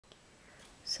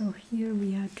So here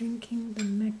we are drinking the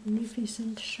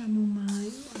magnificent chamomile.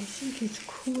 I think it's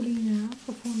cool enough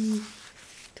for me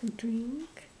to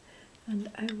drink.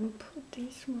 And I will put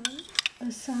this one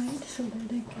aside so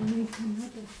that I can make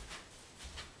another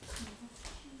cup of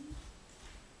tea.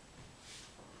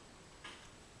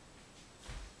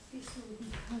 This will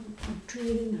become a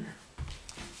drainer.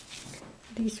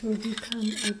 This will become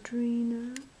a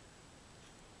drainer.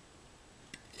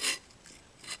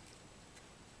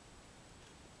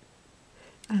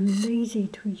 I'm lazy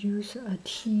to use a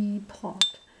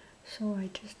teapot, so I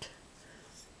just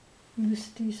use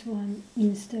this one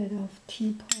instead of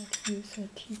teapot. Use a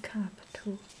teacup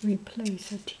to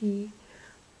replace a teapot.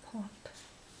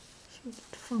 So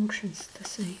it functions the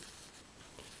same.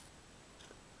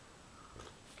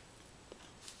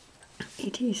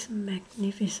 It is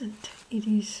magnificent. It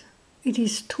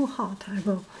is too hot. I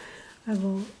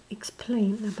will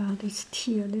explain about this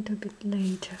tea a little bit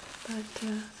later. But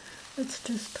let's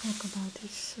just talk about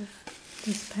this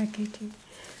packaging.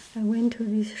 I went to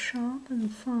this shop and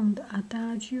found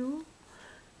Adagio,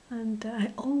 and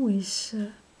I always,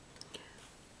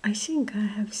 I think I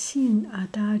have seen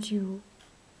Adagio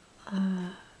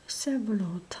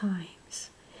several times.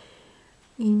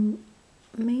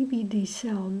 Maybe they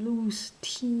sell loose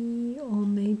tea, or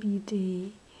maybe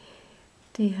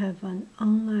they have a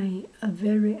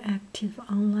very active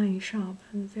online shop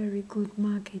and very good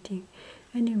marketing.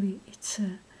 Anyway, it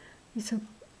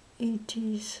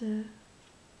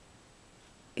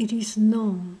is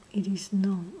known.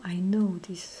 I know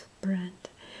this brand.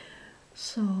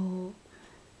 So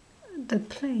the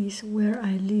place where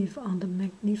I live on the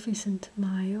Magnificent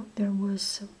Mile, there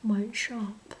was one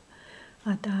shop,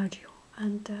 Adagio,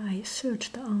 and I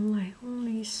searched online.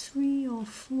 Only 3 or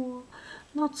 4,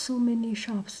 not so many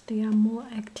shops. They are more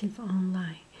active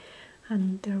online.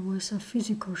 And there was a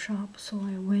physical shop, so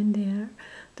I went there.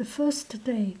 The first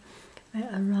day I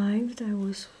arrived,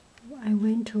 I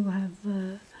went to have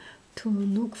to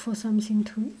look for something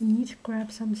to eat,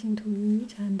 grab something to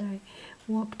eat, and I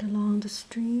walked along the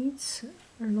streets,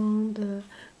 along the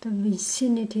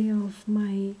vicinity of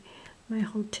my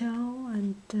hotel,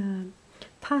 and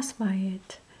passed by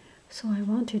it. So I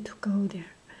wanted to go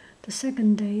there. The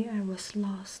second day I was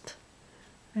lost.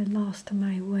 I lost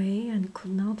my way and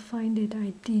could not find it.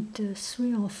 I did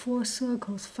 3 or 4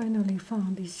 circles, finally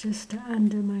found it just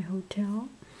under my hotel,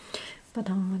 but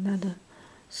on another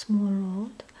small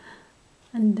road.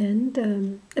 And then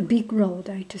the big road,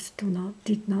 I just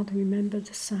did not remember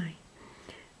the sign.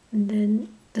 And then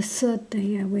the third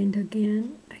day I went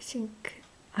again. I think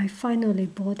I finally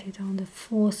bought it on the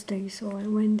 4th day, so I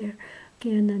went there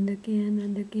again and again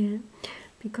and again,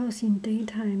 because in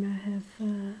daytime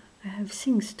I have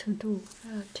things to do,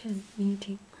 attend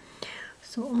meeting.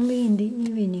 So only in the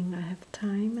evening I have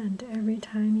time, and every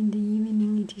time in the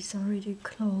evening it is already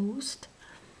closed.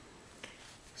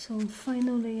 So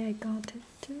finally I got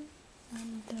it,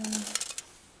 and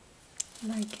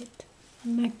like it.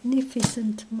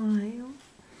 Magnificent Mile.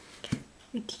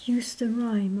 It used the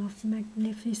rhyme of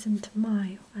Magnificent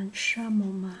Mile and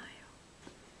Chamomile.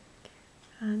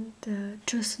 And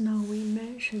just now we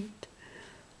mentioned,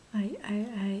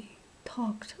 I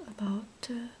talked about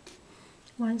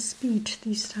one speech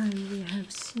this time we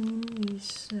have seen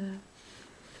is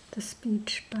the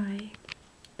speech by,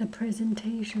 the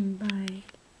presentation by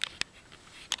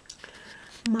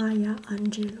Maya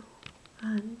Angelou,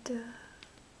 and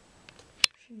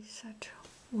she's such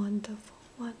a wonderful,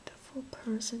 wonderful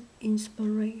person,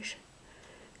 inspiration.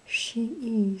 She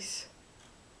is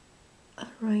a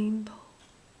rainbow,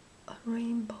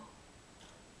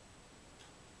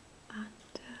 and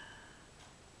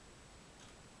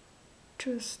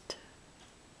just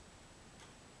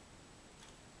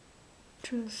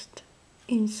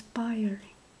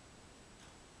inspiring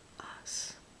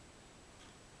us.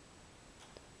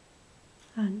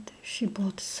 And she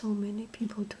brought so many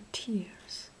people to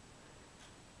tears.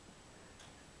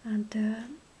 And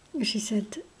she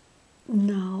said,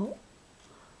 now,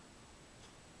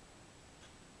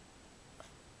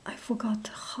 I forgot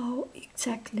how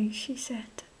exactly she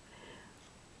said,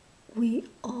 we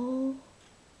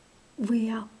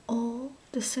are all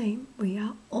the same, we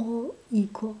are all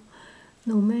equal,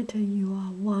 no matter you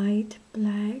are white,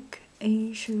 black,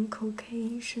 Asian,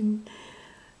 Caucasian,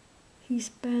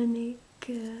 Hispanic,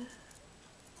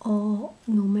 or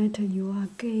no matter you are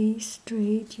gay,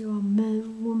 straight, you are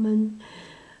man, woman,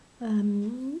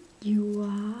 you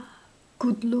are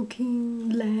good looking,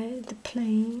 lad,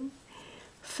 plain,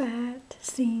 fat,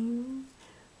 thin,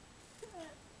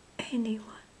 anyone.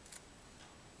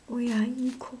 We are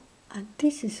equal, and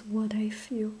this is what I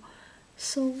feel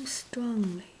so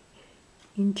strongly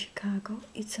in Chicago.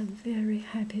 It's a very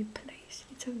happy place.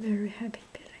 It's a very happy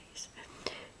place.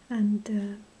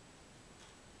 And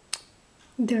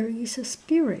there is a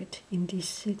spirit in this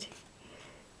city.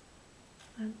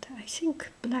 And I think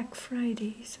Black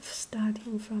Friday is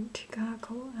starting from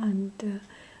Chicago and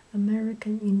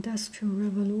American Industrial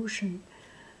Revolution.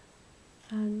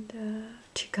 And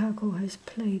Chicago has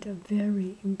played a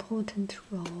very important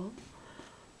role.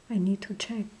 I need to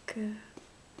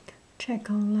check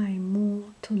online more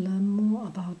to learn more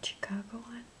about Chicago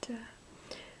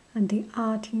and the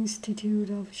Art Institute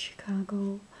of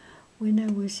Chicago. When I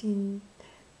was in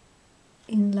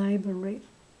library,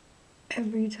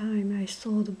 every time I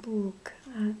saw the book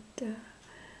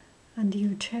and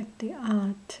you check the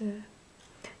art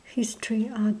history,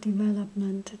 art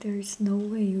development, there is no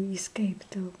way you escape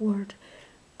the word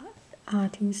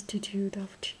Art Institute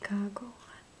of Chicago.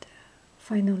 And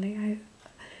finally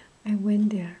I went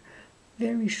there.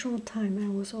 Very short time I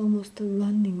was almost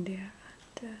running there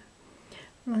and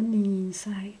running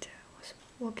inside. I was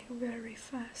walking very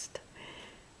fast,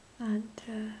 and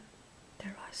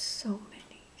there are so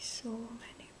many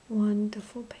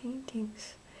wonderful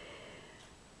paintings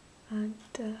and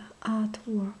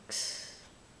artworks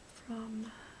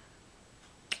from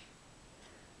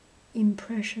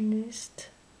Impressionist,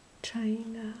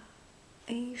 China,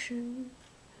 Asian,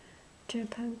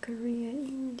 Japan, Korea,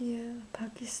 India,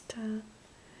 Pakistan,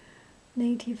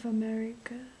 Native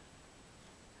America,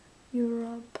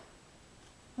 Europe,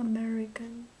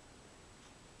 American,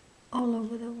 all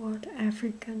over the world,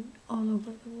 African, all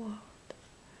over the world.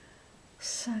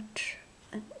 Such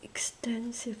an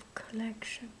extensive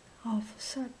collection of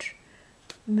such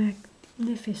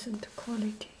magnificent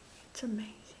quality. It's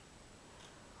amazing.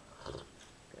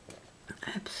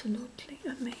 Absolutely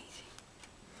amazing.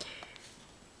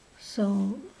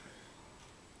 So,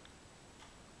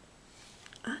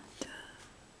 and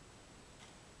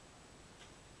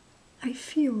I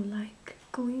feel like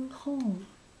going home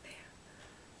there.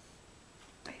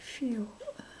 I feel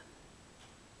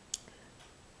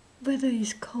weather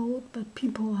is cold, but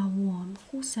people are warm.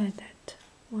 Who said that?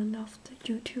 One of the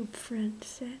YouTube friends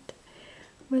said,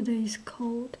 weather is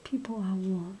cold, people are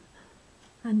warm.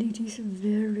 And it is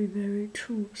very, very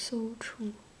true, so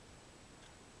true.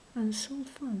 And so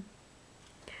fun.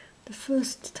 The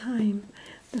first time,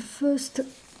 the first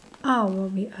hour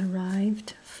we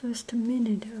arrived, first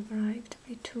minute arrived,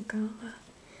 we took on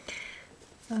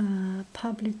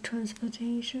public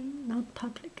transportation, not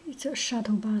public, it's a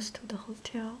shuttle bus to the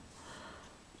hotel.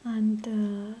 And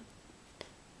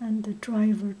the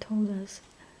driver told us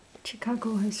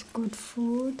Chicago has good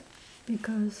food,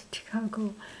 because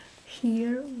Chicago,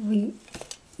 here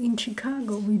in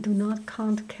Chicago we do not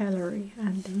count calories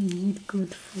and we eat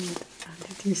good food,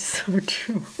 and it is so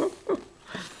true.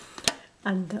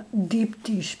 And the deep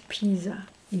dish pizza,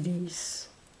 it is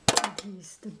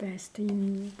the best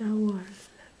in the world.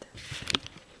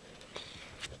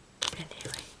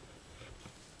 Anyway,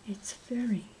 it's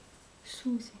very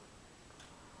soothing.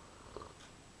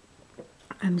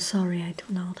 I'm sorry I do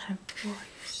not have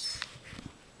voice.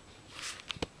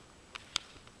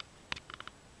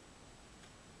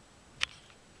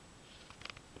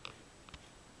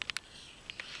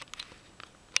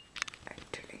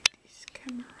 Actually, this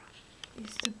camera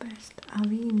is the best. Are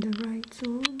we in the right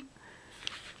zone?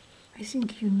 I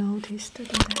think you noticed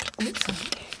that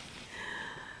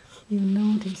you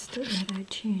noticed that I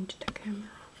changed the camera.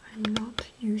 I'm not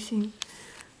using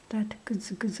that good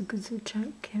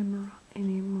camera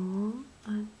anymore,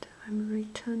 and I'm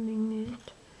returning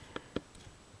it.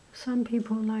 Some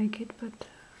people like it, but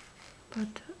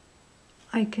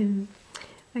I can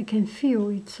feel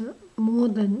it's more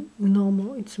than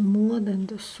normal. It's more than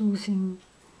the soothing.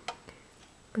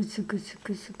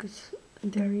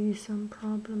 There is some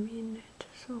problem in it,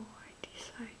 so I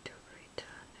decide to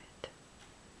return it.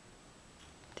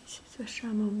 This is a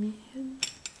Chamomile.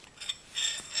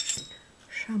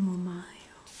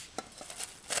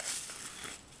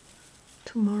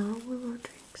 Tomorrow we will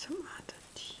drink some other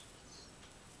teas.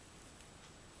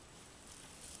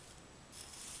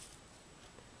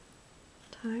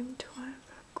 Time to have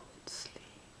a good sleep.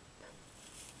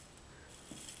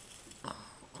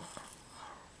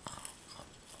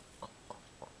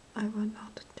 I will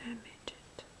not damage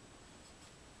it.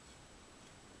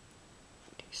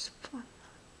 It is fun.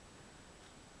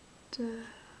 The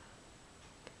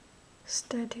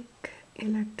static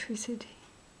electricity,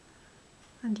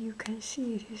 and you can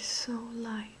see it is so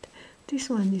light. This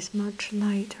one is much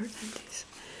lighter than this.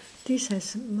 This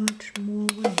has much more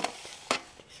weight.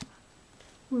 This one.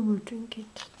 We will drink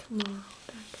it tomorrow.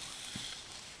 That one.